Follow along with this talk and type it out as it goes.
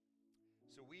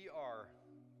So we are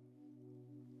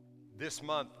this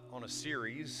month on a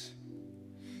series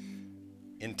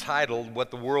entitled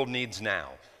What the World Needs Now.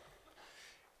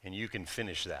 And you can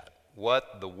finish that.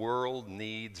 What the world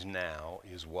needs now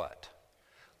is what?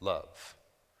 Love.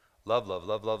 Love, love,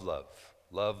 love, love, love.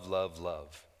 Love, love,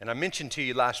 love. And I mentioned to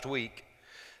you last week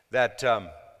that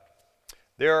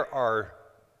there are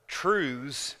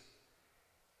truths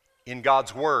in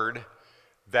God's Word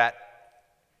that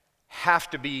have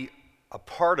to be a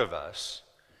part of us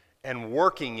and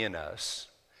working in us,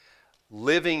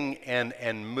 living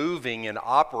and moving and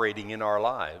operating in our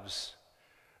lives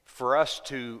for us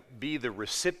to be the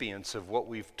recipients of what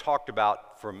we've talked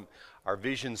about from our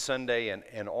Vision Sunday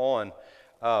and on,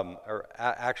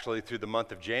 actually through the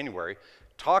month of January,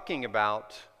 talking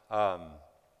about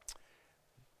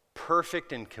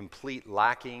perfect and complete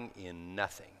lacking in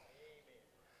nothing.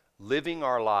 Living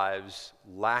our lives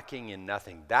lacking in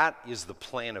nothing. That is the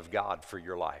plan of God for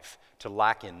your life, to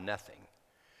lack in nothing.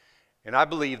 And I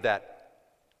believe that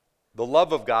the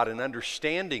love of God and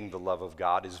understanding the love of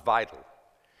God is vital.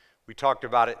 We talked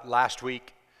about it last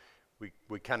week.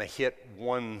 We kind of hit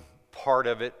one part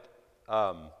of it.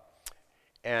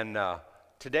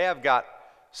 Today I've got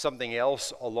something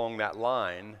else along that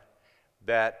line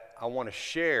that I want to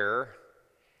share.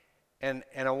 And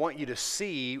I want you to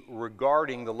see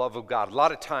regarding the love of God. A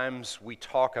lot of times we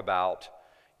talk about,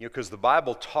 because the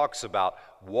Bible talks about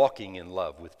walking in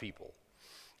love with people.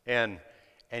 And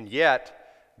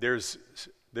yet there's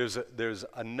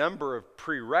a number of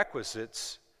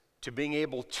prerequisites to being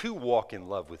able to walk in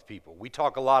love with people. We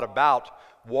talk a lot about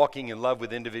walking in love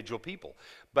with individual people.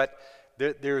 But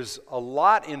there's a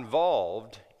lot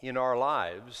involved in our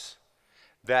lives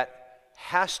that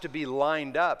has to be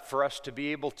lined up for us to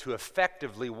be able to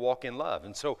effectively walk in love.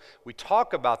 And so we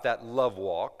talk about that love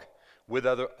walk with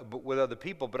other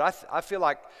people, but I feel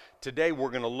like today we're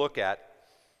going to look at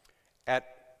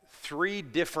three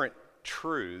different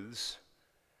truths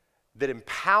that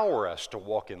empower us to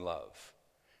walk in love.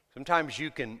 Sometimes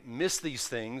you can miss these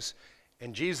things,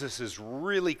 and Jesus is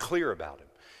really clear about them.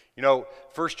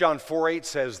 1 John 4:8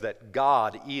 says that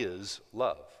God is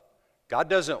love. God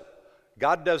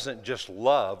doesn't just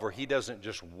love, or he doesn't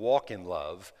just walk in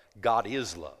love. God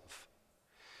is love.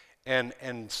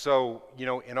 And so,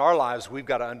 in our lives, we've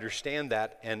got to understand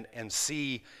that and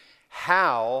see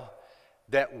how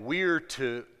that we're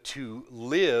to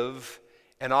live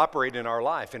and operate in our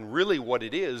life. And really what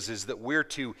it is that we're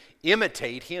to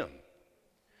imitate him.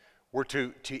 We're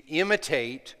to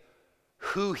imitate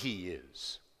who he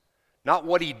is. Not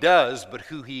what he does, but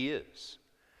who he is.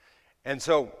 And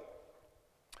so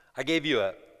I gave you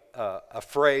a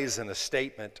phrase and a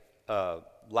statement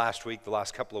last week, the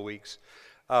last couple of weeks,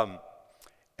 and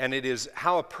it is,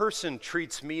 how a person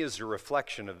treats me is a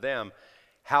reflection of them.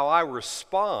 How I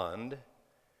respond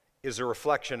is a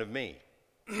reflection of me.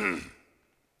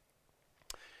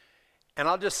 And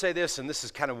I'll just say this, and this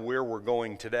is kind of where we're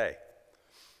going today.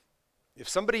 If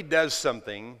somebody does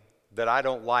something that I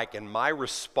don't like and my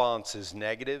response is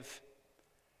negative,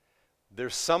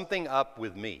 there's something up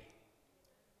with me.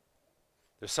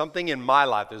 There's something in my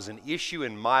life, there's an issue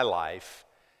in my life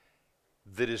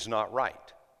that is not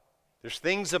right. There's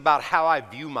things about how I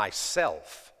view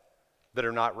myself that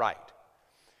are not right.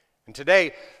 And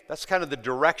today, that's kind of the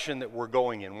direction that we're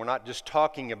going in. We're not just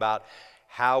talking about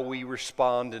how we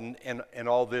respond and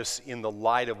all this in the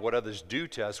light of what others do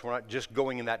to us. We're not just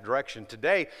going in that direction.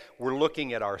 Today, we're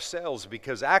looking at ourselves,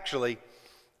 because actually,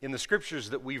 in the scriptures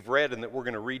that we've read and that we're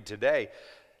going to read today,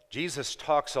 Jesus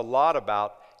talks a lot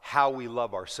about how we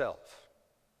love ourselves.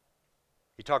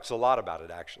 He talks a lot about it,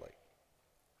 actually.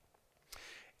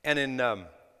 And in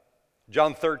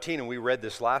John 13, and we read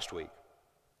this last week,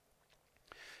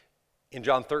 in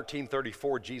John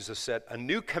 13:34, Jesus said, "A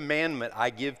new commandment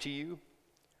I give to you,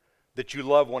 that you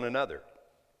love one another,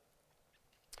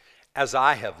 as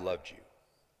I have loved you."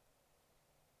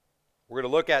 We're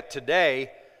going to look at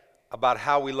today about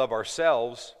how we love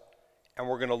ourselves, and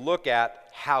we're going to look at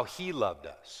how he loved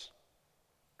us.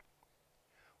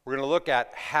 We're going to look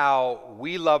at how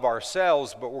we love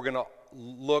ourselves, but we're going to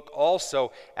look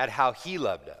also at how he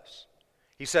loved us.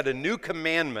 He said, "A new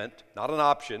commandment," not an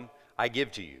option, "I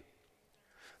give to you,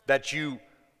 that you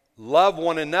love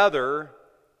one another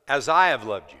as I have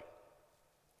loved you."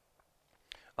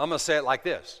 I'm going to say it like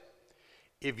this.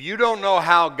 If you don't know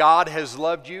how God has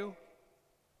loved you,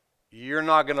 you're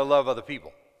not going to love other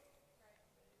people.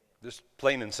 Just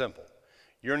plain and simple.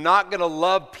 You're not going to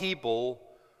love people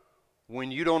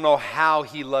when you don't know how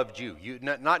he loved you.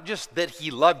 Not just that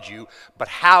he loved you, but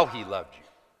how he loved you.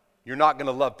 You're not going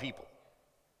to love people.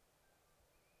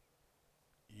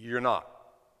 You're not.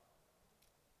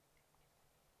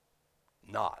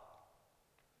 not.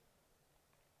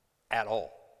 At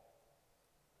all.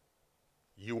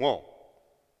 You won't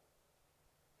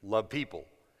love people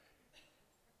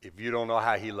if you don't know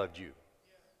how he loved you.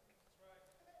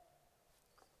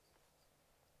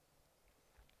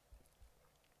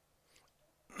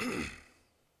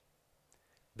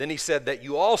 Then he said that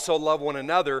you also love one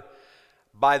another.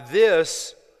 By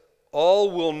this,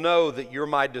 all will know that you're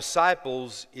my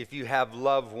disciples if you have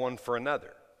love one for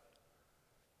another.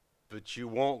 But you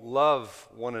won't love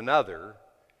one another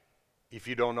if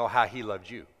you don't know how he loved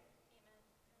you.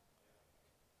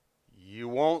 You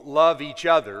won't love each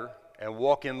other and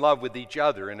walk in love with each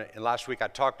other. And last week I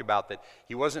talked about that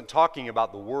he wasn't talking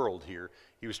about the world here.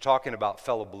 He was talking about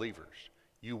fellow believers.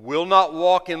 You will not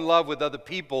walk in love with other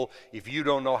people if you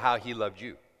don't know how he loved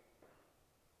you.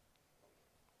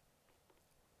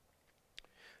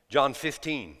 John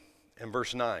 15 and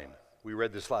verse 9. We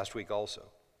read this last week also.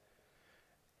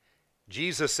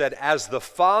 Jesus said, as the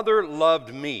Father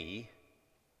loved me,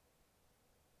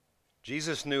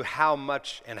 Jesus knew how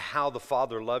much and how the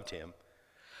Father loved him.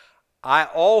 I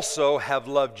also have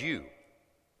loved you.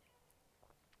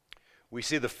 We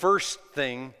see the first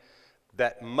thing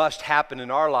that must happen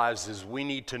in our lives is we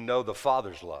need to know the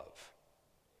Father's love.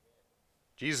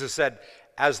 Jesus said,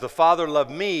 as the Father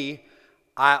loved me,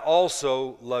 I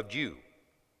also loved you.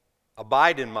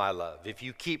 Abide in my love. If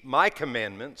you keep my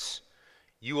commandments,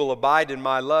 you will abide in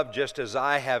my love just as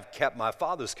I have kept my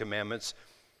Father's commandments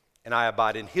and I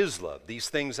abide in his love. These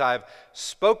things I've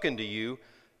spoken to you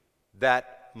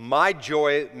that my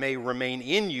joy may remain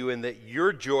in you and that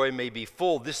your joy may be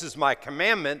full. This is my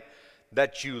commandment,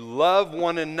 that you love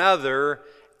one another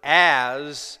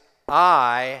as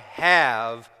I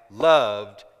have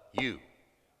loved you.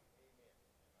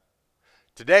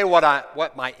 Today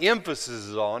what my emphasis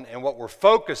is on and what we're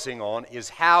focusing on is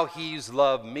how he's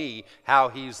loved me, how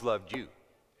he's loved you.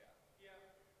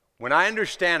 When I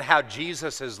understand how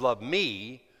Jesus has loved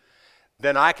me,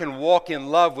 then I can walk in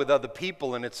love with other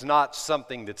people and it's not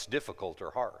something that's difficult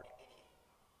or hard.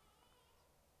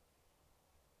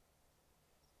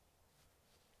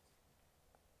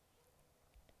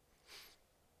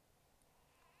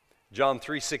 John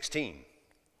 3:16.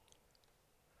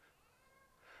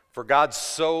 For God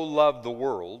so loved the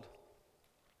world,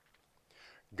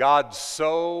 God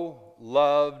so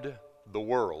loved the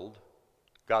world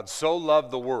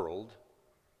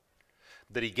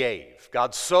that he gave.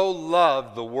 God so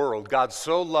loved the world, God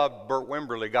so loved Bert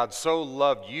Wimberly, God so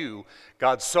loved you,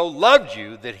 God so loved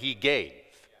you that he gave.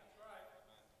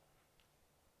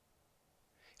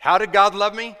 How did God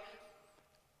love me?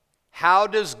 How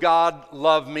does God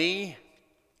love me?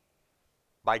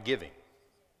 By giving.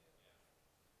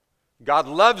 God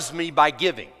loves me by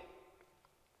giving.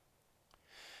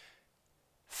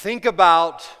 Think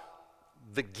about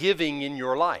the giving in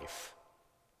your life.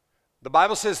 The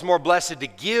Bible says it's more blessed to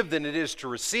give than it is to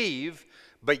receive,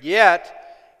 but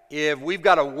yet, if we've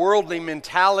got a worldly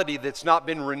mentality that's not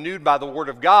been renewed by the Word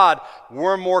of God,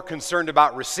 we're more concerned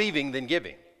about receiving than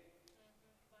giving.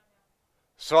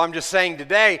 So I'm just saying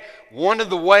today, one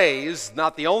of the ways,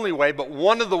 not the only way, but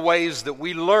one of the ways that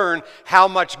we learn how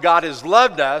much God has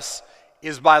loved us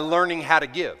is by learning how to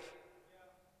give.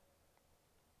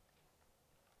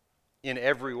 In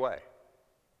every way.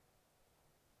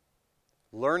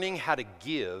 Learning how to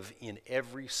give in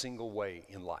every single way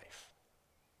in life.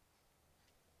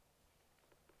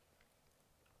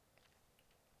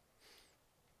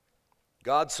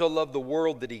 God so loved the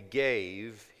world that he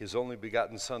gave his only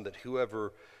begotten Son, that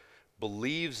whoever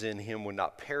believes in him would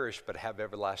not perish but have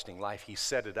everlasting life. He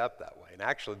set it up that way. And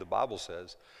actually the Bible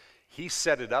says he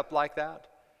set it up like that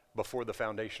before the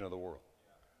foundation of the world.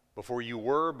 Before you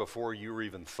were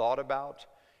even thought about,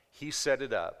 he set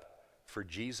it up for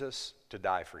Jesus to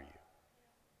die for you.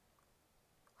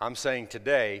 I'm saying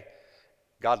today,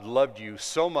 God loved you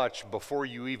so much before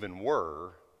you even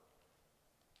were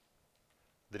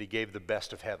that he gave the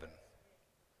best of heaven.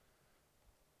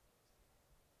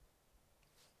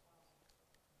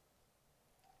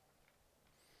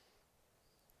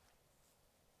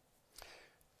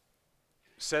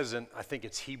 It says in, I think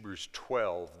it's Hebrews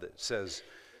 12, that says,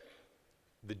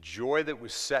 the joy that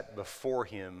was set before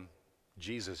him,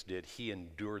 Jesus did, he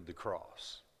endured the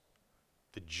cross.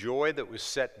 The joy that was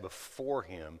set before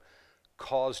him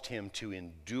caused him to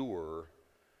endure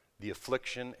the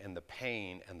affliction and the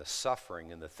pain and the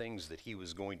suffering and the things that he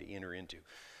was going to enter into.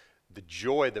 The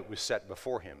joy that was set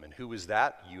before him. And who was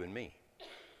that? You and me.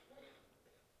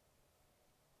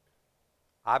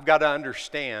 I've got to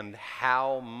understand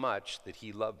how much that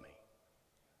he loved me.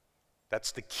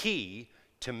 That's the key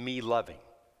to me loving.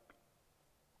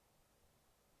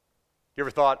 You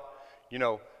ever thought, You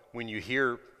know, when you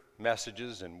hear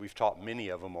messages, and we've taught many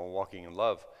of them on walking in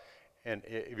love, and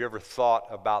have you ever thought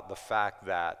about the fact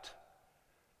that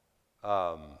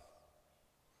the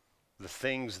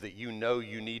things that you know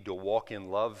you need to walk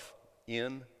in love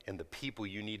in and the people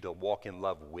you need to walk in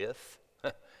love with,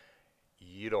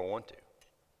 you don't want to?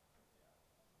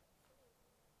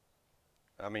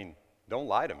 I mean, don't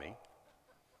lie to me.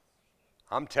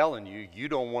 I'm telling you, you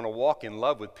don't want to walk in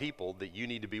love with people that you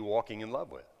need to be walking in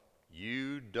love with.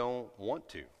 You don't want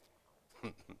to.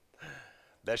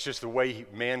 That's just the way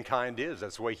mankind is.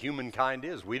 That's the way humankind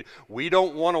is. We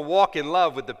don't want to walk in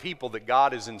love with the people that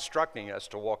God is instructing us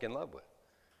to walk in love with.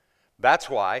 That's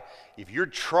why if you're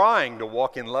trying to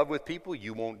walk in love with people,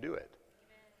 you won't do it.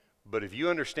 But if you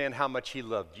understand how much He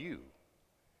loved you,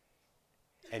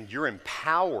 and you're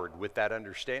empowered with that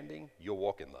understanding, you'll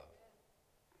walk in love.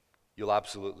 You'll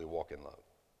absolutely walk in love.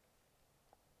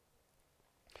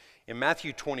 In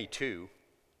Matthew 22,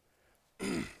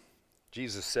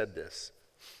 Jesus said this.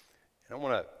 And I'm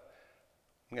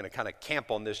going to kind of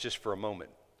camp on this just for a moment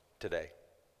today.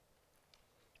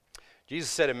 Jesus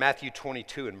said in Matthew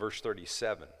 22 and verse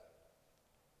 37,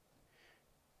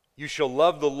 "You shall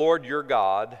love the Lord your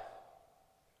God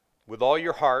with all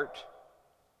your heart,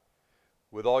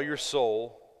 with all your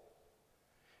soul,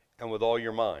 and with all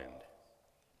your mind.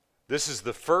 This is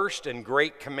the first and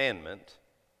great commandment,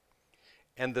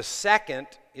 and the second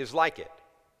is like it.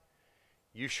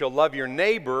 You shall love your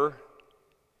neighbor,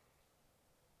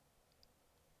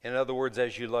 in other words,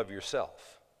 as you love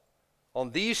yourself.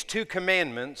 On these two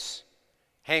commandments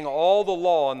hang all the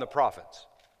law and the prophets."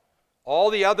 All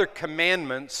the other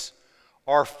commandments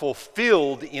are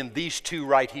fulfilled in these two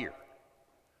right here.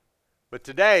 But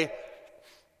today,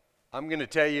 I'm going to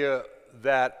tell you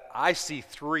that I see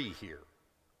three here.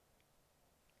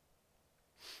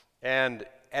 And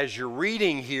as you're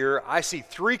reading here, I see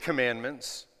three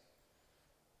commandments,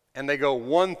 and they go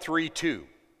 1, 3, 2.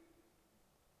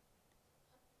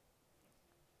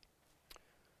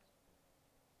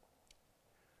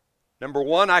 Number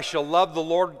 1, I shall love the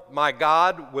Lord my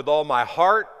God with all my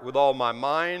heart, with all my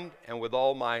mind, and with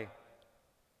all my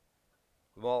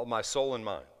soul and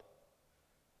mind.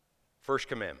 First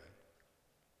commandment.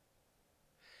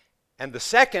 And the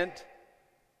second,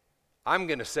 I'm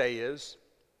going to say is,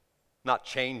 not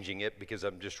changing it because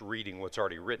I'm just reading what's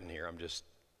already written here. I'm just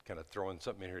kind of throwing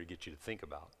something in here to get you to think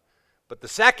about. But the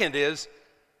second is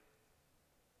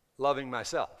loving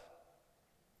myself.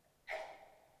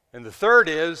 And the third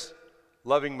is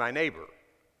loving my neighbor.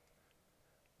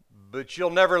 But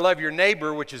you'll never love your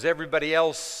neighbor, which is everybody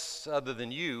else other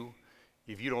than you,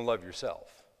 if you don't love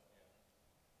yourself.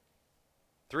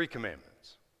 3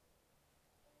 commandments.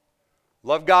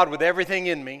 Love God with everything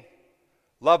in me.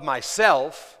 Love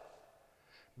myself.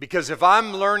 Because if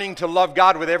I'm learning to love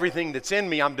God with everything that's in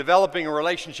me, I'm developing a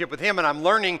relationship with Him, and I'm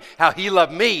learning how He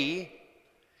loved me.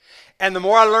 And the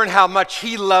more I learn how much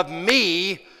He loved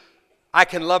me, I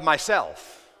can love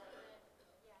myself.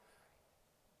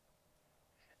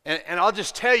 And I'll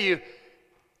just tell you,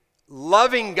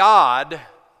 loving God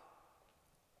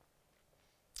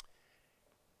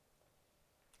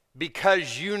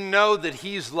because you know that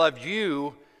He's loved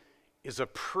you is a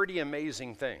pretty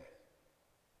amazing thing.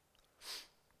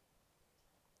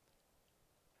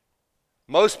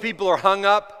 Most people are hung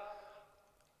up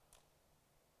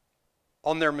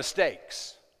on their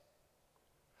mistakes.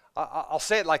 I'll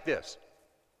say it like this.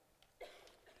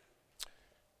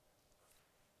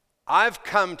 I've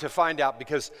come to find out,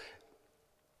 because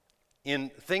in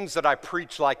things that I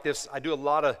preach like this, I do a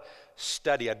lot of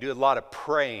study, I do a lot of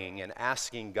praying and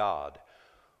asking God,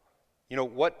 you know,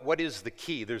 what is the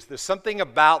key? There's something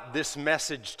about this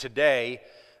message today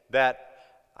that,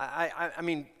 I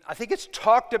mean, I think it's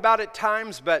talked about at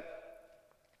times, but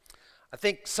I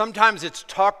think sometimes it's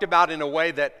talked about in a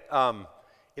way that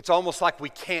it's almost like we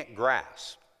can't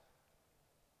grasp.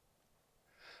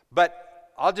 But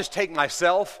I'll just take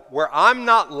myself, where I'm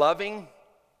not loving,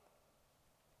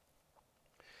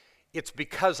 it's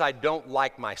because I don't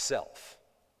like myself.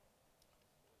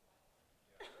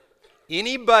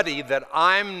 Anybody that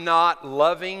I'm not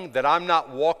loving, that I'm not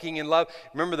walking in love,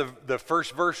 remember the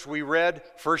first verse we read,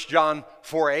 1 John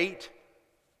 4:8?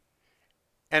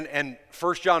 And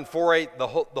 1 John 4:8,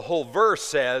 the whole verse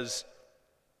says,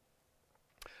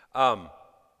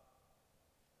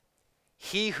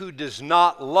 he who does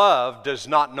not love does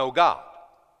not know God,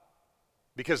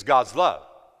 because God's love.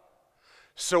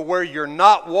 So where you're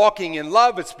not walking in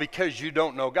love, it's because you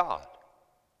don't know God.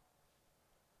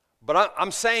 But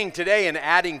I'm saying today, and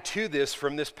adding to this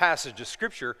from this passage of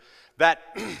Scripture, that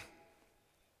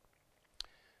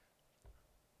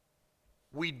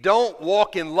We don't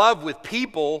walk in love with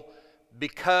people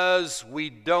because we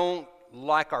don't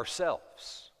like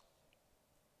ourselves.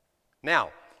 Now,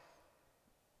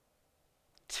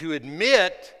 to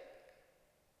admit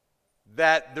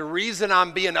that the reason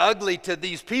I'm being ugly to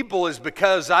these people is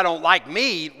because I don't like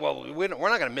me, well, we're not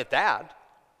going to admit that.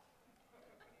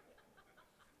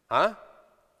 Huh?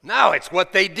 No, it's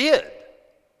what they did.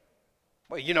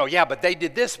 Well, yeah, but they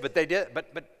did this, but they did, but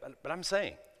I'm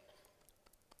saying,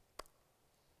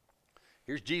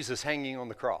 here's Jesus hanging on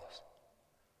the cross.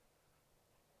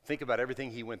 Think about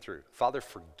everything he went through. Father,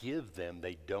 forgive them.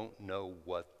 They don't know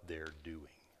what they're doing.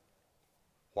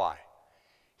 Why?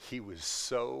 He was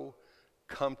so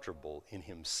comfortable in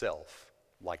himself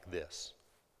like this.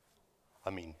 I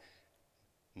mean,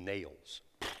 nails,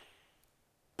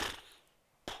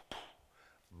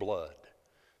 blood,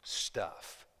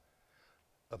 stuff,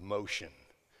 emotion,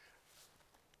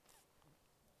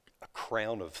 a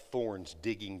crown of thorns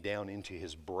digging down into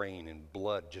his brain and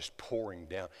blood just pouring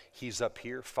down. He's up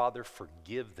here, Father,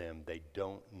 forgive them. They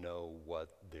don't know what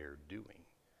they're doing.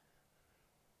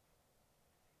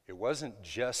 It wasn't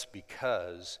just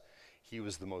because he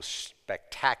was the most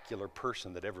spectacular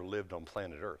person that ever lived on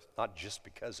planet Earth. Not just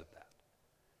because of that.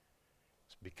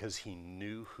 It's because he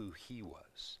knew who he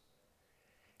was.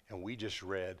 And we just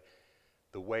read,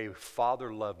 the way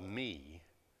Father loved me,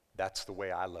 that's the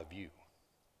way I love you.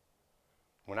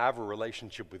 When I have a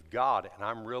relationship with God and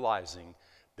I'm realizing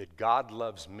that God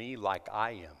loves me like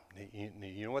I am,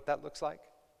 you know what that looks like?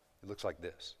 It looks like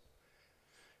this.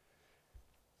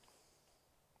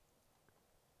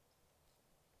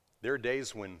 There are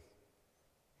days when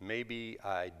maybe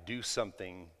I do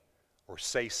something or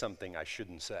say something I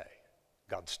shouldn't say.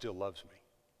 God still loves me.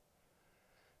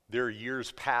 There are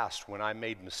years past when I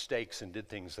made mistakes and did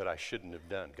things that I shouldn't have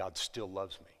done. God still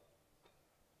loves me.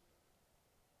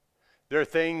 There are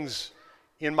things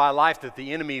in my life that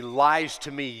the enemy lies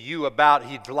to me, you about.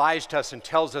 He lies to us and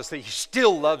tells us that he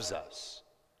still loves us.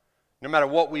 No matter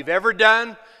what we've ever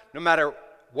done, no matter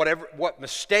what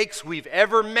mistakes we've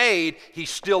ever made, he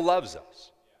still loves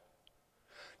us.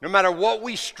 No matter what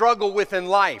we struggle with in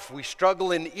life, we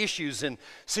struggle in issues and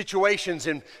situations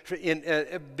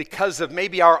because of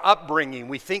maybe our upbringing.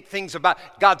 We think things about,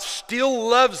 God still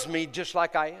loves me just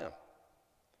like I am.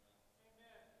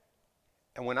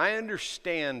 And when I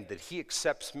understand that he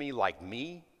accepts me like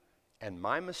me and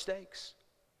my mistakes,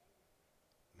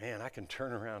 man, I can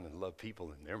turn around and love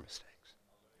people in their mistakes.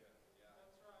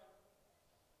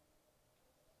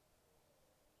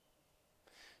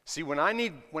 See, when I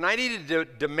needed to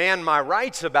demand my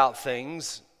rights about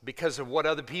things because of what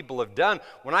other people have done,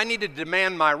 when I need to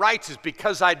demand my rights is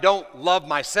because I don't love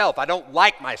myself. I don't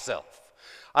like myself.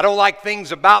 I don't like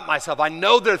things about myself. I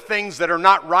know there are things that are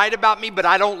not right about me, but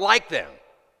I don't like them.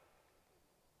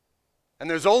 And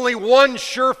there's only one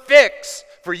sure fix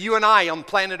for you and I on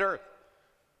planet Earth.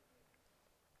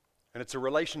 And it's a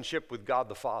relationship with God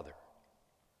the Father.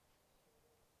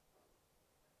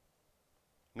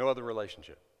 No other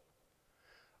relationship.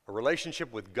 A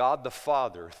relationship with God the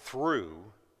Father through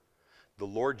the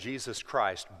Lord Jesus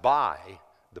Christ by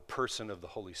the person of the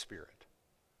Holy Spirit.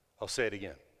 I'll say it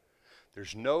again.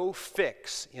 There's no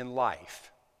fix in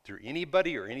life through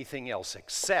anybody or anything else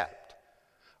except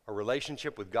a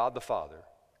relationship with God the Father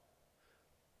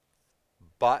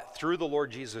but through the Lord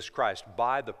Jesus Christ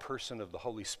by the person of the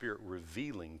Holy Spirit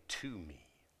revealing to me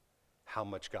how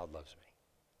much God loves me.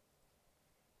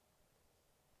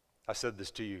 I said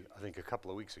this to you, I think, a couple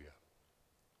of weeks ago.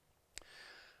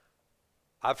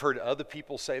 I've heard other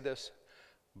people say this,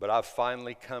 but I've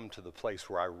finally come to the place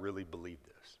where I really believe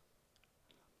this.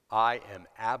 I am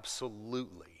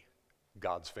absolutely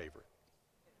God's favorite.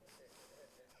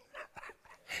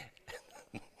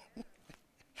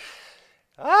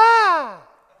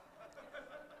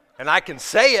 And I can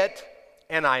say it,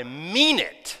 and I mean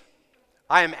it.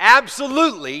 I am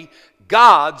absolutely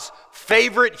God's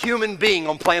favorite human being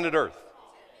on planet Earth.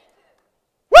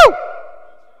 Woo!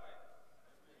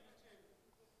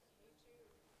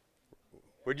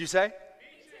 What'd you say?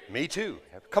 Me too.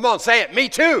 Come on, say it. Me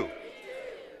too.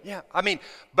 Yeah, I mean,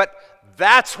 but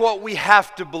that's what we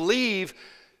have to believe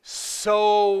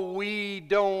so we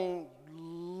don't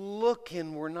look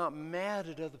and we're not mad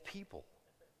at other people.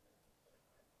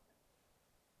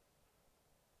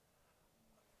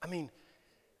 I mean,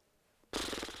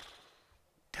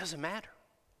 doesn't matter.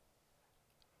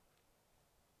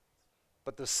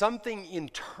 But there's something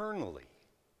internally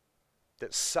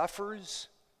that suffers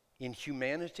in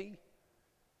humanity.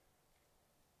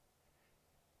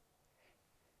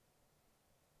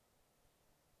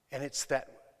 And it's that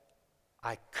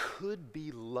I could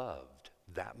be loved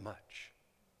that much.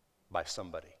 by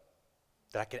somebody.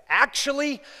 That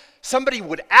somebody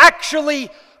would actually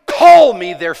call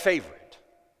me their favorite.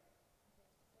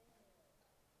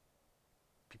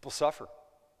 People suffer.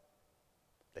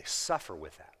 They suffer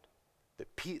with that.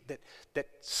 That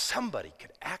somebody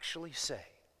could actually say.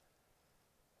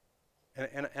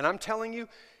 And I'm telling you,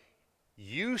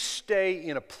 you stay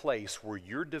in a place where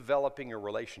you're developing a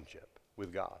relationship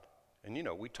with God. And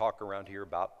we talk around here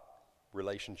about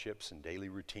relationships and daily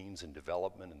routines and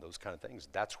development and those kind of things.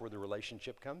 That's where the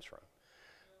relationship comes from.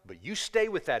 But you stay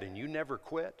with that and you never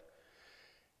quit,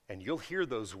 and you'll hear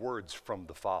those words from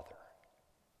the Father.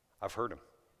 I've heard them.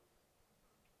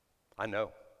 I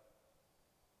know.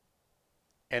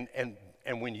 And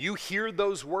when you hear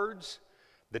those words,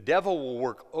 the devil will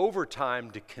work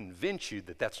overtime to convince you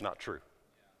that that's not true.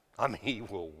 He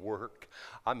will work.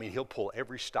 He'll pull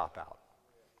every stop out.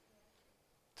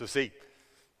 So see,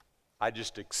 I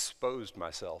just exposed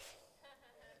myself.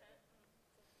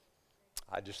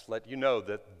 I just let you know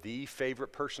that the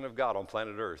favorite person of God on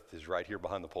planet Earth is right here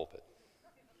behind the pulpit.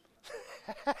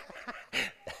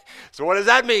 So what does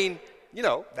that mean?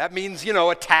 That means,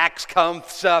 attacks come,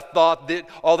 stuff, thought,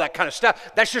 all that kind of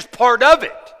stuff. That's just part of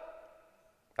it.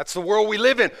 That's the world we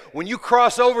live in. When you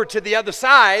cross over to the other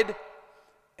side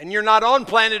and you're not on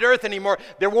planet Earth anymore,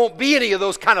 there won't be any of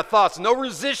those kind of thoughts, no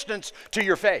resistance to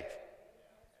your faith.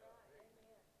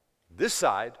 This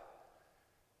side,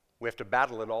 we have to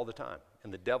battle it all the time.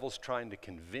 And the devil's trying to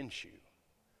convince you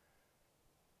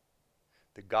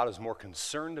that God is more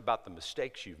concerned about the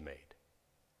mistakes you've made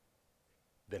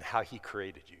than how he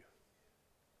created you.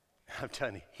 I'm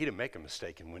telling you, he didn't make a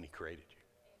mistake in when he created you.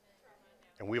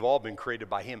 And we've all been created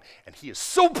by him, and he is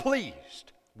so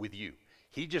pleased with you.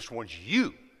 He just wants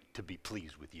you to be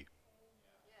pleased with you.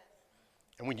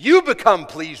 And when you become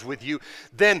pleased with you,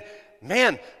 then,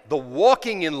 man, the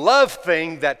walking in love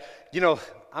thing that,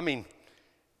 man,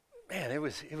 it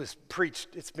was preached,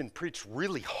 it's been preached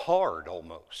really hard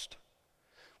almost,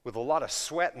 with a lot of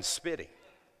sweat and spitting,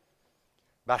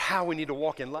 about how we need to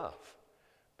walk in love.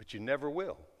 But you never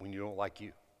will when you don't like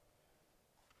you.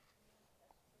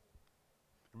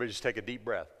 Everybody just take a deep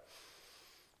breath.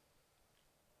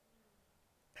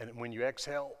 And when you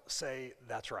exhale, say,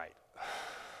 that's right.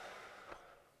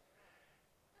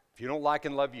 If you don't like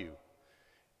and love you,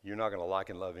 you're not going to like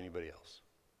and love anybody else.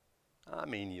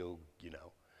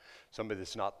 Somebody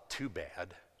that's not too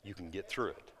bad, you can get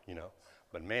through it,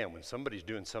 But man, when somebody's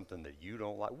doing something that you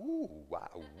don't like, woo, wow,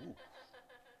 woo.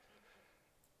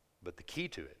 But the key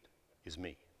to it is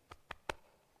me.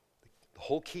 The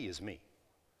whole key is me.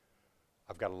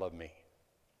 I've got to love me.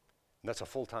 And that's a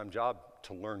full-time job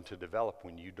to learn to develop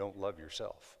when you don't love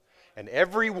yourself. And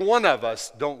every one of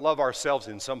us don't love ourselves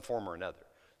in some form or another.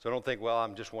 So don't think, well,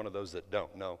 I'm just one of those that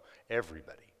don't. No,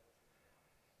 everybody.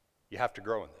 You have to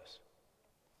grow in this.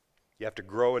 You have to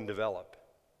grow and develop.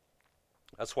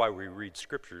 That's why we read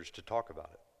scriptures to talk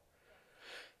about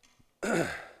it.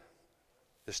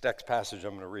 This next passage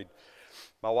I'm going to read,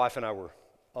 my wife and I were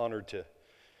honored to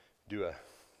do a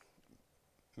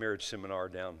marriage seminar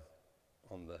down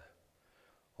on the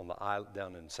island,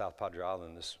 down in South Padre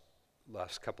Island this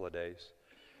last couple of days,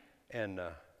 and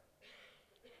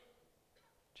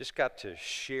just got to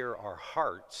share our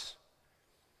hearts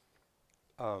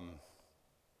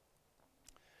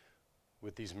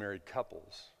with these married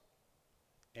couples.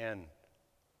 And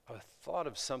I thought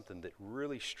of something that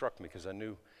really struck me because I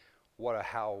knew what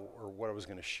I was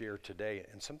going to share today,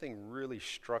 and something really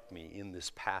struck me in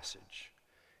this passage.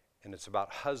 And it's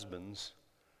about husbands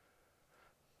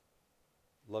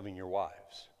loving your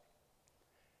wives.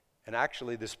 And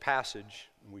actually this passage,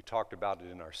 we talked about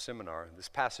it in our seminar, this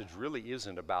passage really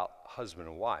isn't about husband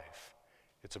and wife.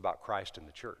 It's about Christ and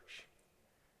the church.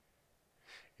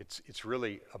 It's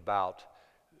really about,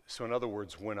 so in other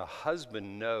words, when a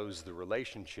husband knows the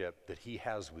relationship that he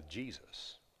has with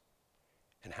Jesus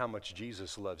and how much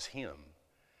Jesus loves him,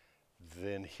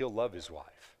 then he'll love his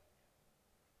wife.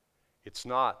 It's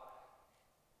not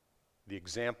the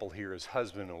example here is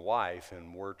husband and wife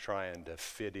and we're trying to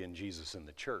fit in Jesus in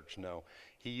the church. No,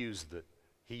 he used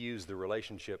the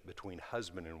relationship between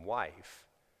husband and wife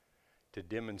to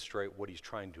demonstrate what he's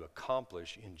trying to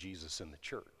accomplish in Jesus and the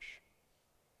church.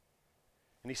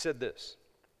 And he said this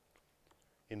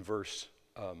in verse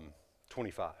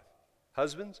 25.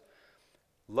 Husbands,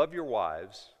 love your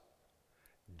wives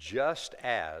just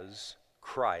as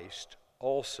Christ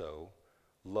also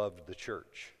loved the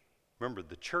church. Remember,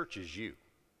 the church is you.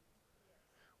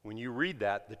 When you read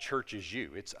that, the church is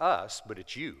you. It's us, but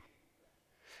it's you.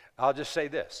 I'll just say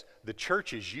this. The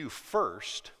church is you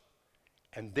first,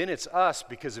 and then it's us,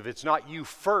 because if it's not you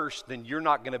first, then you're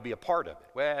not going to be a part of it.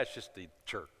 Well, it's just the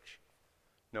church.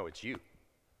 No, it's you.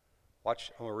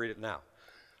 Watch, I'm going to read it now.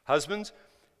 Husbands,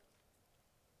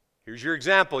 here's your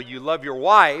example. You love your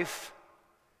wife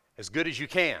as good as you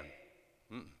can.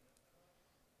 Mm-mm.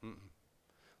 Mm-mm.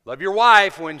 Love your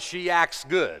wife when she acts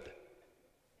good.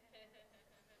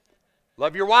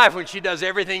 Love your wife when she does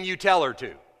everything you tell her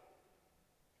to.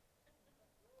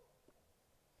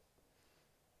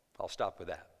 I'll stop with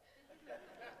that.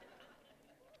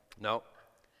 No.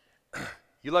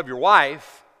 You love your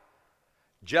wife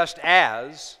just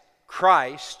as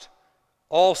Christ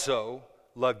also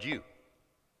loved you.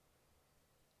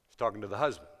 He's talking to the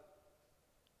husband.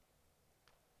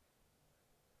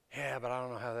 Yeah, but I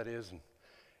don't know how that is,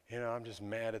 and I'm just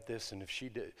mad at this, and if she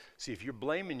did. See, if you're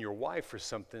blaming your wife for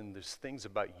something, there's things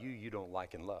about you don't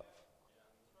like and love.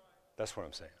 That's what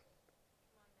I'm saying.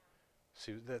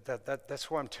 See,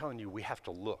 that's why I'm telling you we have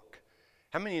to look.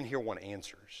 How many in here want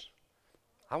answers?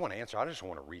 I want answers. I just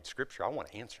want to read Scripture. I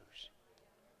want answers.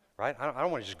 Right? I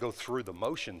don't want to just go through the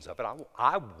motions of it.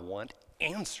 I want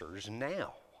answers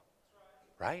now.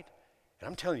 Right? And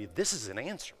I'm telling you, this is an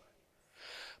answer.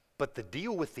 But the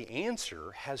deal with the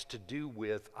answer has to do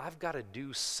with I've got to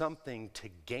do something to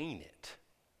gain it.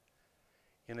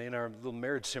 In our little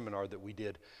marriage seminar that we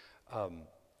did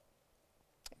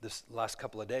this last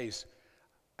couple of days,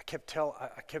 I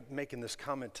kept making this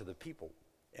comment to the people,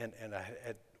 and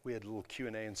we had a little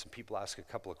Q&A, and some people asked a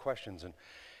couple of questions,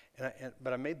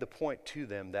 but I made the point to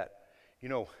them that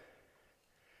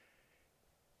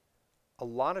a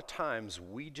lot of times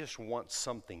we just want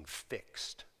something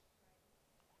fixed.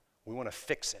 We want to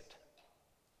fix it.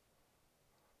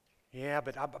 Yeah,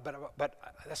 but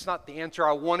that's not the answer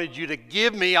I wanted you to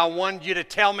give me. I wanted you to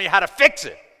tell me how to fix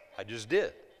it. I just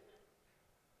did.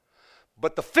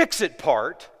 But the fix it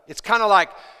part, it's kind of like,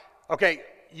 okay,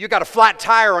 you got a flat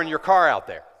tire on your car out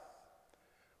there.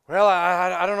 Well,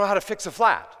 I don't know how to fix a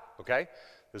flat, okay?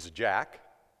 There's a jack,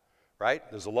 right?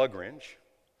 There's a lug wrench,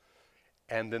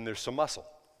 and then there's some muscle.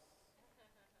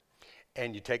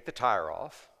 And you take the tire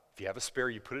off. If you have a spare,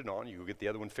 you put it on. You go get the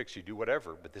other one fixed. You do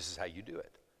whatever, but this is how you do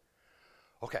it.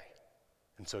 Okay.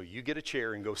 And so you get a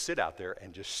chair and go sit out there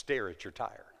and just stare at your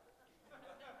tire.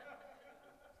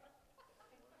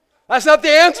 That's not the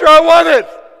answer I wanted.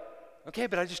 Okay,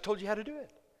 but I just told you how to do it.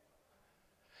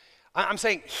 I'm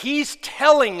saying he's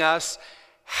telling us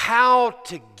how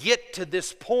to get to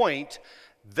this point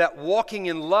that walking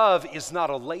in love is not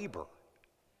a labor.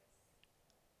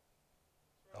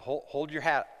 Hold your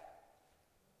hat.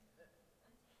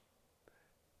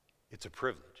 It's a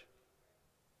privilege.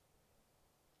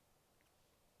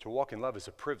 To walk in love is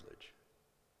a privilege.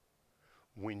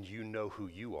 When you know who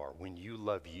you are, when you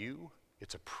love you,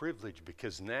 it's a privilege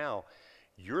because now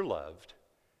you're loved,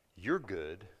 you're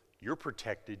good, you're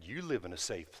protected, you live in a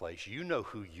safe place, you know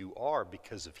who you are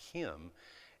because of him,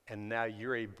 and now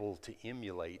you're able to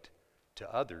emulate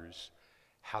to others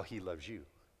how he loves you.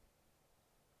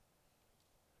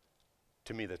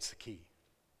 To me, that's the key.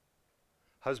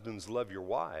 Husbands, love your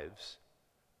wives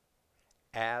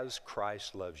as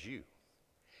Christ loves you.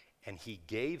 And he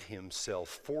gave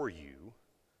himself for you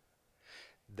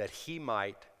that he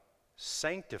might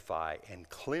sanctify and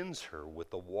cleanse her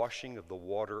with the washing of the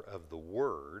water of the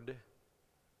word,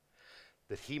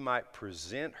 that he might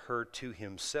present her to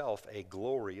himself a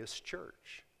glorious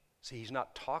church. See, he's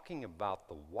not talking about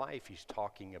the wife, he's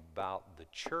talking about the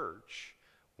church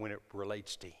when it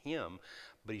relates to him,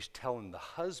 but he's telling the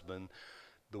husband,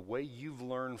 the way you've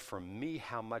learned from me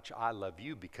how much I love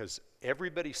you, because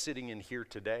everybody sitting in here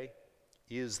today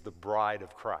is the bride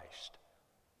of Christ.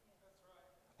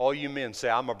 All you men say,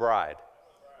 I'm a bride.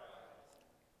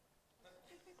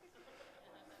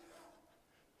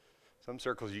 Some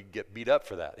circles you get beat up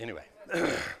for that. Anyway.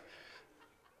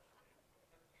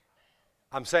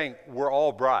 I'm saying we're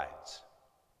all brides.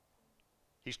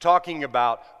 He's talking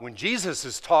about, when Jesus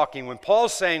is talking, when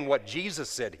Paul's saying what Jesus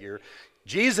said here,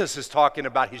 Jesus is talking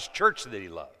about his church that he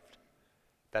loved.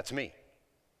 That's me.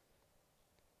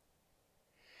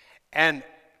 And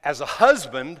as a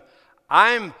husband,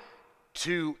 I'm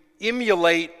to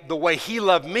emulate the way he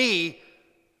loved me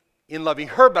in loving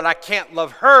her, but I can't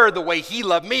love her the way he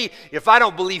loved me if I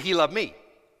don't believe he loved me.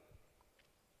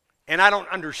 And I don't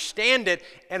understand it,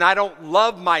 and I don't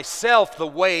love myself the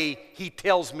way he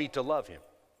tells me to love him.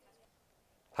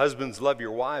 Husbands, love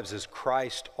your wives as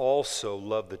Christ also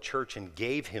loved the church and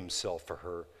gave himself for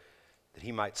her, that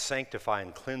he might sanctify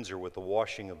and cleanse her with the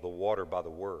washing of the water by the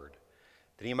word,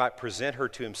 that he might present her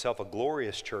to himself a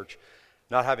glorious church,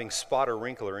 not having spot or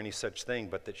wrinkle or any such thing,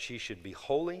 but that she should be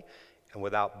holy and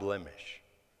without blemish.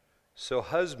 So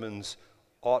husbands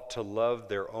ought to love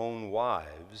their own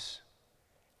wives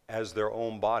as their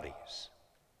own bodies.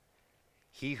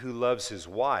 He who loves his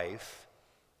wife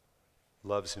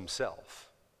loves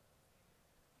himself.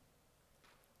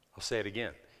 I'll say it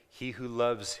again. He who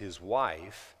loves his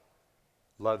wife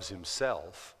loves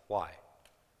himself. Why?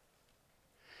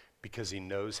 Because he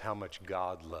knows how much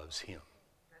God loves him.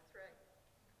 That's right.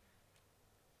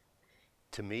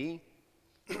 To me,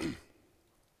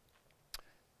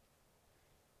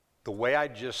 the way I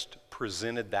just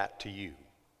presented that to you,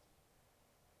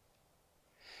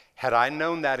 had I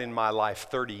known that in my life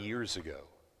 30 years ago,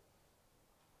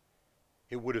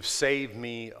 it would have saved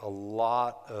me a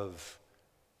lot of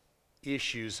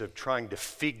issues of trying to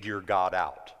figure God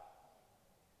out.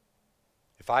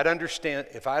 If I'd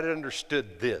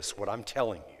understood this, what I'm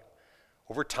telling you,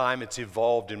 over time it's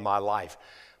evolved in my life,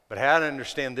 but had I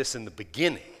understand this in the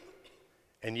beginning,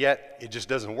 and yet it just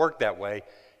doesn't work that way,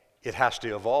 it has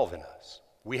to evolve in us.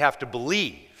 We have to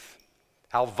believe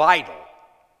how vital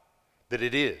that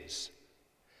it is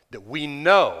that we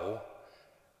know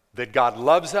that God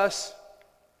loves us,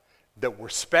 that we're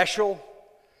special,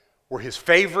 we're his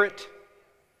favorite.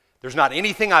 There's not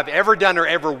anything I've ever done or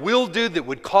ever will do that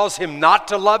would cause him not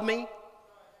to love me.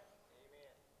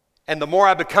 And the more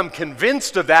I become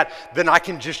convinced of that, then I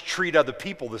can just treat other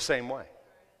people the same way.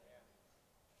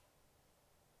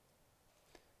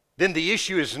 Then the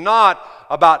issue is not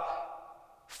about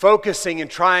focusing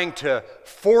and trying to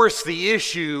force the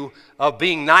issue of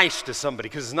being nice to somebody,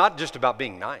 because it's not just about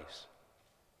being nice.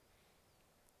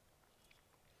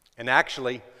 And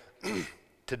actually,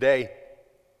 today,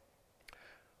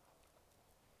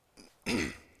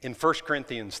 in 1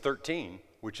 Corinthians 13,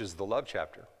 which is the love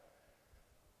chapter,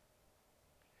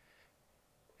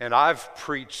 and I've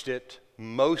preached it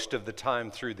most of the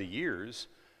time through the years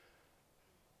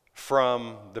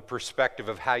from the perspective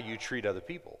of how you treat other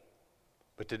people.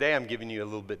 But today I'm giving you a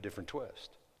little bit different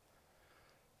twist.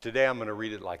 Today I'm going to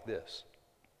read it like this.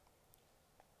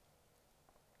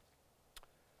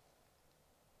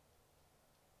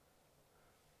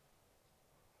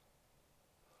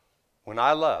 When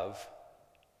I love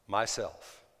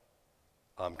myself,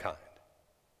 I'm kind.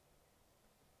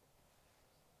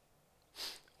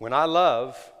 When I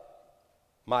love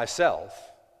myself,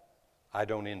 I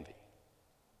don't envy.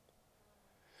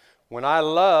 When I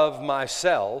love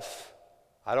myself,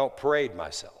 I don't parade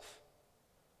myself.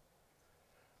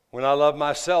 When I love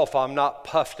myself, I'm not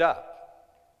puffed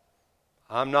up.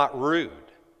 I'm not rude.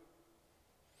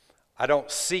 I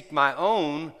don't seek my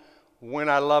own when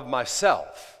I love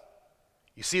myself.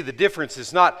 You see, the difference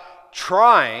is not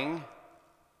trying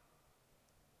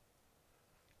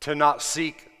to not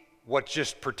seek what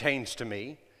just pertains to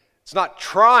me. It's not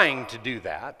trying to do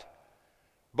that.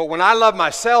 But when I love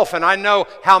myself and I know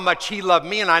how much he loved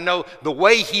me and I know the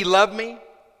way he loved me,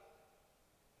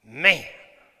 man,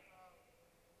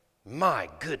 my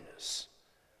goodness,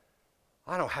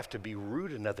 I don't have to be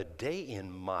rude another day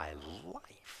in my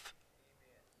life.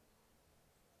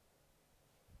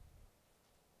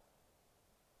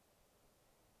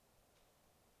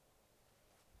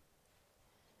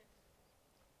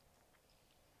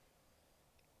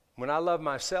 When I love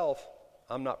myself,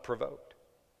 I'm not provoked.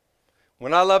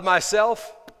 When I love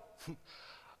myself,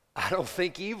 I don't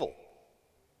think evil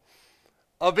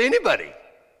of anybody.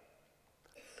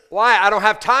 Why? I don't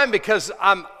have time because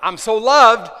I'm so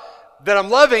loved that I'm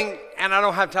loving and I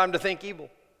don't have time to think evil.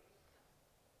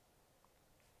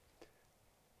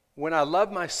 When I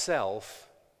love myself,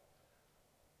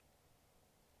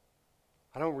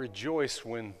 I don't rejoice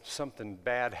when something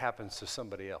bad happens to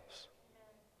somebody else.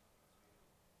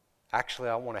 Actually,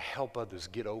 I want to help others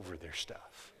get over their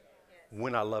stuff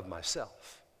when I love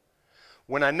myself.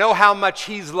 When I know how much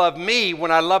he's loved me, when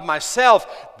I love myself,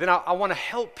 then I want to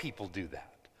help people do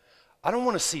that. I don't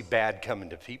want to see bad coming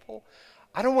to people.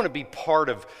 I don't want to be part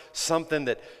of something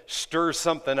that stirs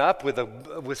something up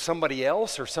with somebody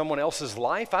else or someone else's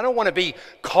life. I don't want to be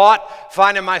caught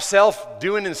finding myself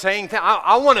doing and saying things.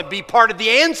 I want to be part of the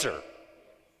answer.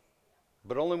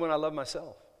 But only when I love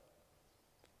myself.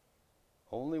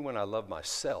 Only when I love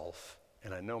myself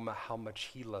and I know how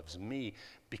much he loves me,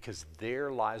 because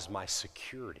there lies my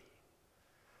security.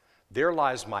 There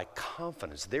lies my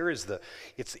confidence. There is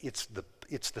it's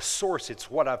the source. It's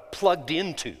what I've plugged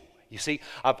into. You see,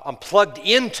 I'm plugged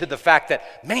into the fact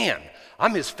that, man,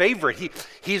 I'm his favorite.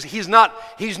 He's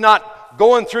not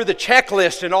going through the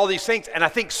checklist and all these things. And I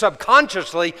think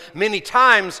subconsciously, many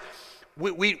times,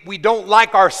 we don't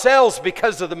like ourselves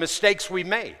because of the mistakes we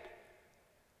made.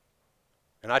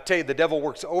 And I tell you, the devil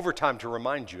works overtime to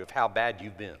remind you of how bad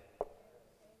you've been.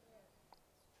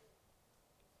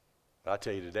 But I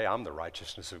tell you today, I'm the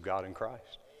righteousness of God in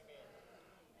Christ.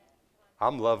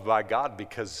 I'm loved by God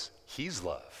because he's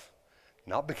love.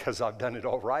 not because I've done it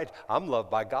all right. I'm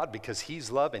loved by God because he's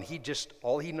love, and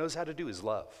all he knows how to do is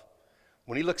love.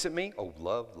 When he looks at me, oh,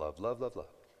 love, love, love, love, love.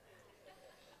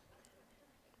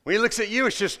 When he looks at you,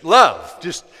 it's just love.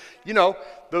 Just,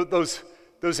 those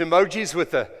emojis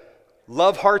with the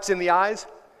love hearts in the eyes.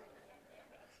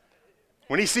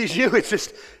 When he sees you, it's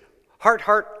just heart,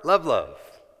 heart, love, love.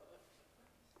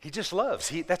 He just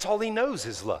loves. That's all he knows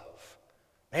is love.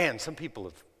 Man, some people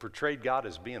have portrayed God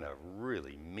as being a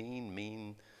really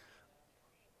mean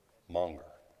monger.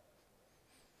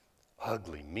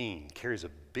 Ugly, mean, carries a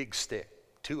big stick,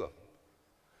 two of them.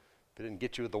 If it didn't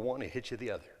get you with the one, it hit you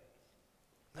the other.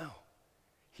 No,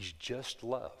 he's just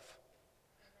love.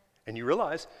 And you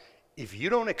realize, if you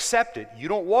don't accept it, you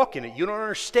don't walk in it, you don't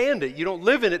understand it, you don't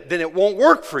live in it, then it won't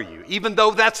work for you. Even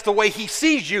though that's the way he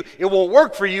sees you, it won't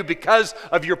work for you because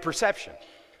of your perception.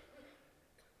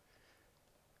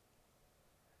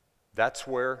 That's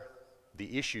where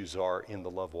the issues are in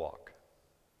the love walk.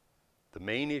 The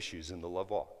main issues in the love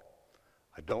walk.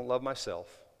 I don't love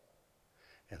myself,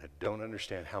 and I don't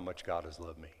understand how much God has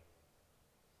loved me.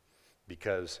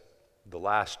 Because the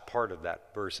last part of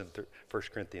that verse in 1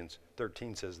 Corinthians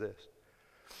 13 says this.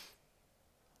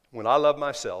 When I love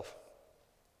myself,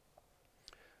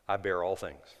 I bear all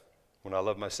things. When I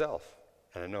love myself,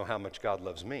 and I know how much God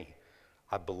loves me,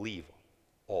 I believe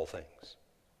all things.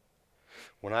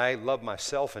 When I love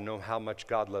myself and know how much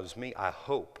God loves me, I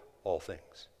hope all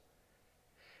things.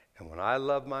 And when I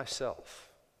love myself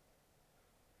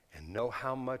and know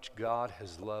how much God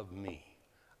has loved me,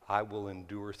 I will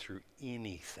endure through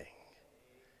anything.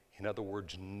 In other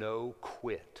words, no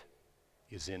quit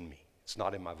is in me. It's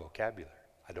not in my vocabulary.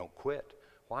 I don't quit.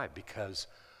 Why? Because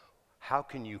how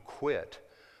can you quit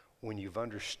when you've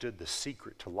understood the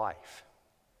secret to life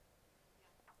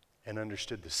and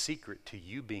understood the secret to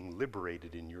you being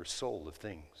liberated in your soul of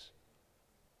things?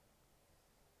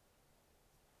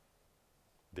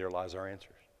 There lies our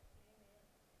answers.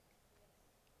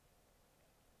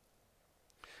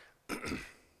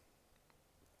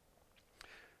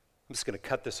 I'm just going to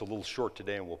cut this a little short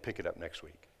today and we'll pick it up next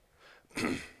week.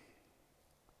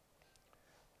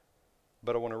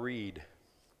 But I want to read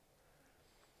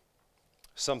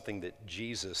something that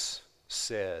Jesus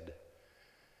said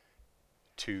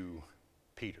to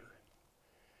Peter.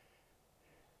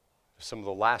 Some of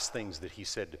the last things that he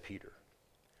said to Peter.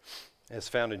 And it's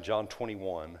found in John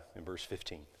 21 in verse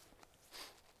 15.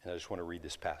 And I just want to read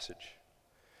this passage.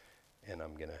 And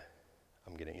I'm going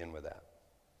to end with that.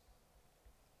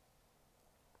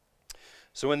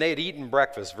 So when they had eaten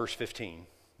breakfast, verse 15,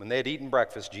 when they had eaten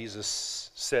breakfast,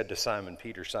 Jesus said to Simon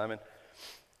Peter, Simon,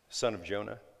 son of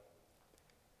Jonah,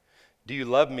 do you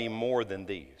love me more than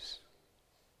these?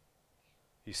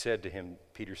 He said to him,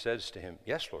 Peter says to him,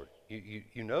 yes, Lord,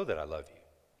 you know that I love you.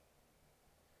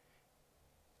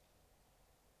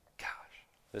 Gosh,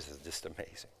 this is just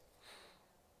amazing.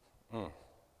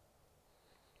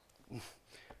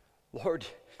 Lord,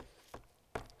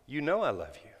 you know I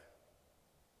love you.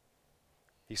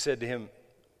 He said to him,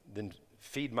 then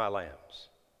feed my lambs.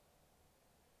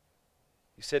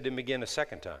 He said to him again a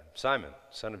second time, Simon,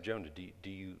 son of Jonah, do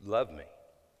you love me?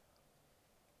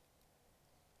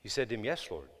 He said to him, yes,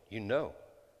 Lord, you know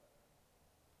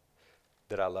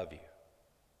that I love you.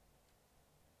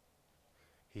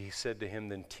 He said to him,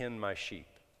 then tend my sheep.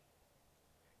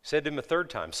 He said to him a third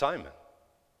time, Simon,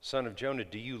 son of Jonah,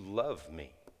 do you love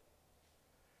me?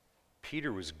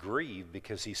 Peter was grieved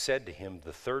because he said to him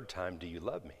the third time, do you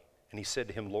love me? And he said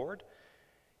to him, Lord,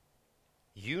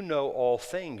 you know all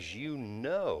things. You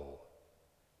know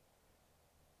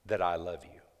that I love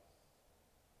you.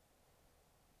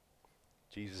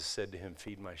 Jesus said to him,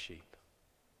 feed my sheep.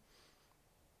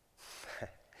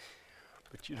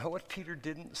 But you know what Peter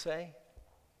didn't say?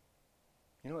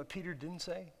 You know what Peter didn't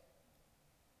say?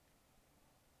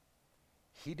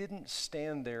 He didn't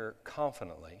stand there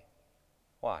confidently.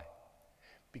 Why?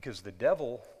 Because the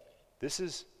devil, this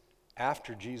is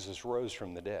after Jesus rose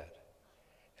from the dead.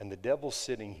 And the devil's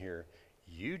sitting here,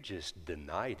 you just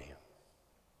denied him.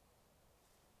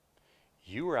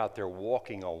 You were out there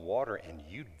walking on water and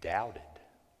you doubted.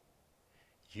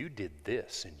 You did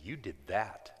this and you did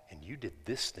that and you did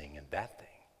this thing and that thing.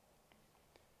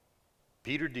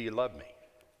 Peter, do you love me?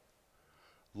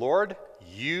 Lord,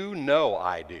 you know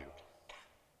I do.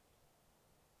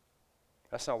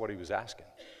 That's not what he was asking.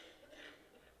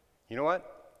 You know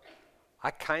what?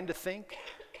 I kind of think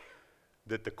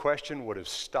that the question would have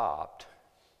stopped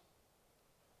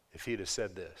if he'd have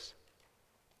said this.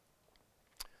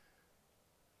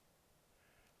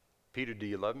 Peter, do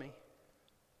you love me?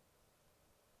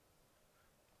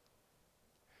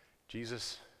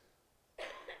 Jesus,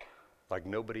 like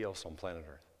nobody else on planet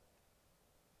Earth.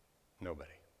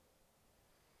 Nobody.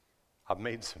 I've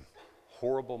made some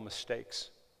horrible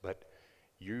mistakes, but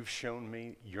you've shown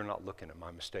me you're not looking at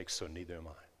my mistakes, so neither am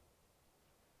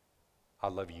I. I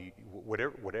love you.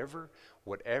 Whatever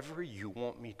you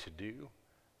want me to do,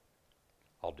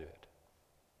 I'll do it.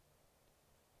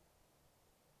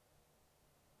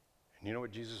 And you know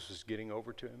what Jesus was getting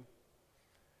over to him?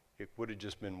 It would have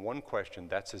just been one question,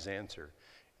 that's his answer.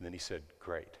 And then he said,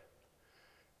 great.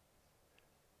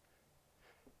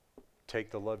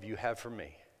 Take the love you have for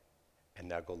me, and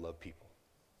now go love people.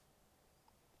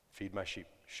 Feed my sheep,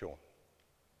 show them.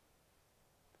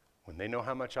 When they know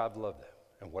how much I've loved them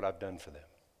and what I've done for them,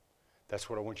 that's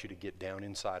what I want you to get down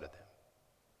inside of them,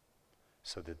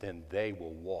 so that then they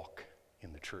will walk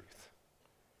in the truth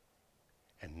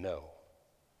and know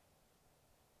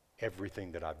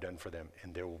everything that I've done for them,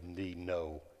 and there will be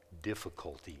no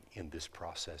difficulty in this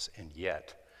process. And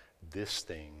yet, this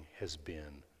thing has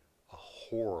been a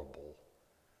horrible.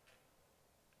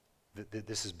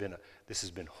 This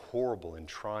has been horrible in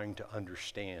trying to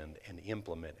understand and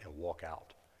implement and walk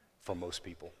out for most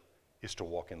people, is to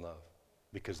walk in love,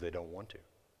 because they don't want to.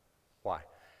 Why?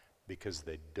 Because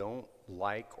they don't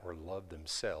like or love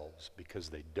themselves, because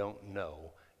they don't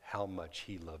know how much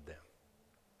he loved them.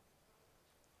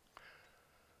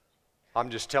 I'm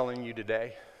just telling you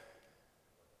today,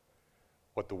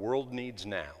 what the world needs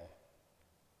now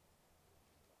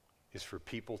is for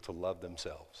people to love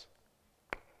themselves.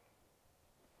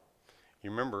 You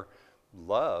remember,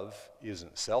 love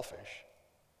isn't selfish.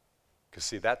 Because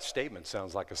see, that statement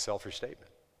sounds like a selfish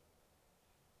statement.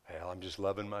 Well, I'm just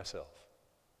loving myself.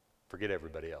 Forget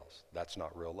everybody else. That's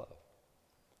not real love.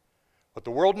 What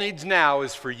the world needs now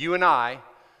is for you and I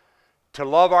to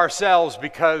love ourselves,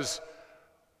 because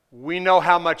we know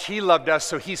how much he loved us,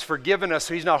 so he's forgiven us,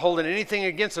 so he's not holding anything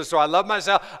against us. So I love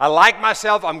myself. I like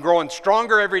myself. I'm growing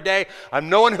stronger every day. I'm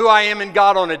knowing who I am in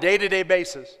God on a day-to-day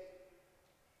basis,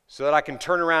 so that I can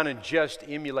turn around and just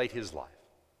emulate his life.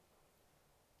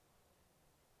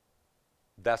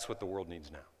 That's what the world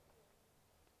needs now.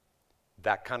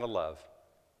 That kind of love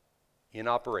in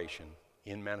operation,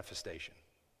 in manifestation,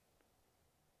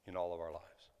 in all of our lives.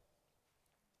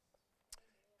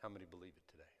 How many believe it?